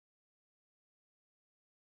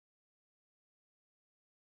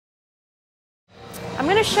I'm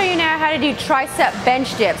going to show you now how to do tricep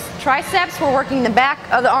bench dips. Triceps, we're working the back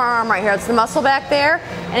of the arm right here. It's the muscle back there.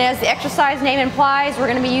 And as the exercise name implies, we're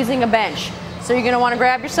going to be using a bench. So you're going to want to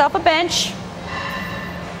grab yourself a bench.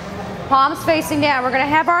 Palms facing down. We're going to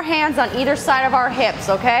have our hands on either side of our hips,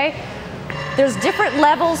 okay? There's different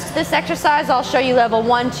levels to this exercise. I'll show you level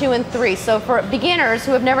 1, 2, and 3. So for beginners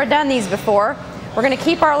who have never done these before, we're going to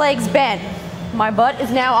keep our legs bent. My butt is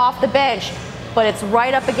now off the bench, but it's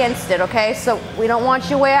right up against it, okay? So we don't want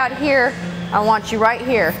you way out here. I want you right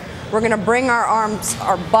here. We're going to bring our arms,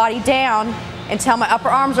 our body down until my upper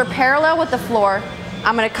arms are parallel with the floor.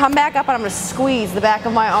 I'm going to come back up and I'm going to squeeze the back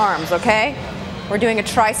of my arms, okay? We're doing a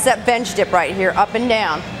tricep bench dip right here, up and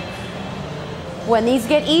down. When these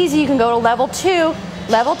get easy, you can go to level 2.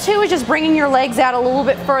 Level 2 is just bringing your legs out a little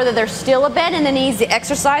bit further. There's still a bend in the knees. The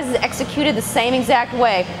exercise is executed the same exact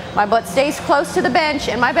way. My butt stays close to the bench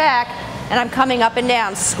and my back, and I'm coming up and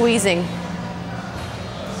down, squeezing.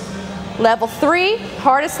 Level 3,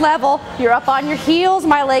 hardest level, you're up on your heels.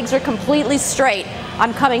 My legs are completely straight.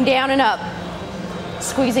 I'm coming down and up,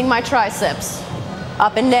 squeezing my triceps.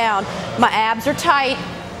 Up and down. My abs are tight.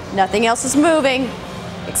 Nothing else is moving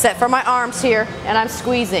except for my arms here, and I'm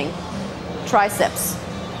squeezing. Triceps.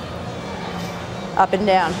 Up and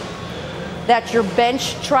down. That's your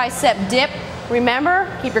bench tricep dip.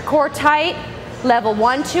 Remember, keep your core tight. Level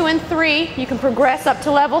 1, 2, and 3. You can progress up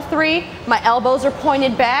to level 3. My elbows are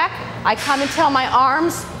pointed back. I come until my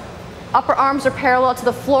arms, upper arms are parallel to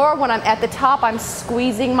the floor. When I'm at the top, I'm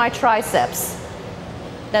squeezing my triceps.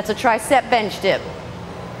 That's a tricep bench dip.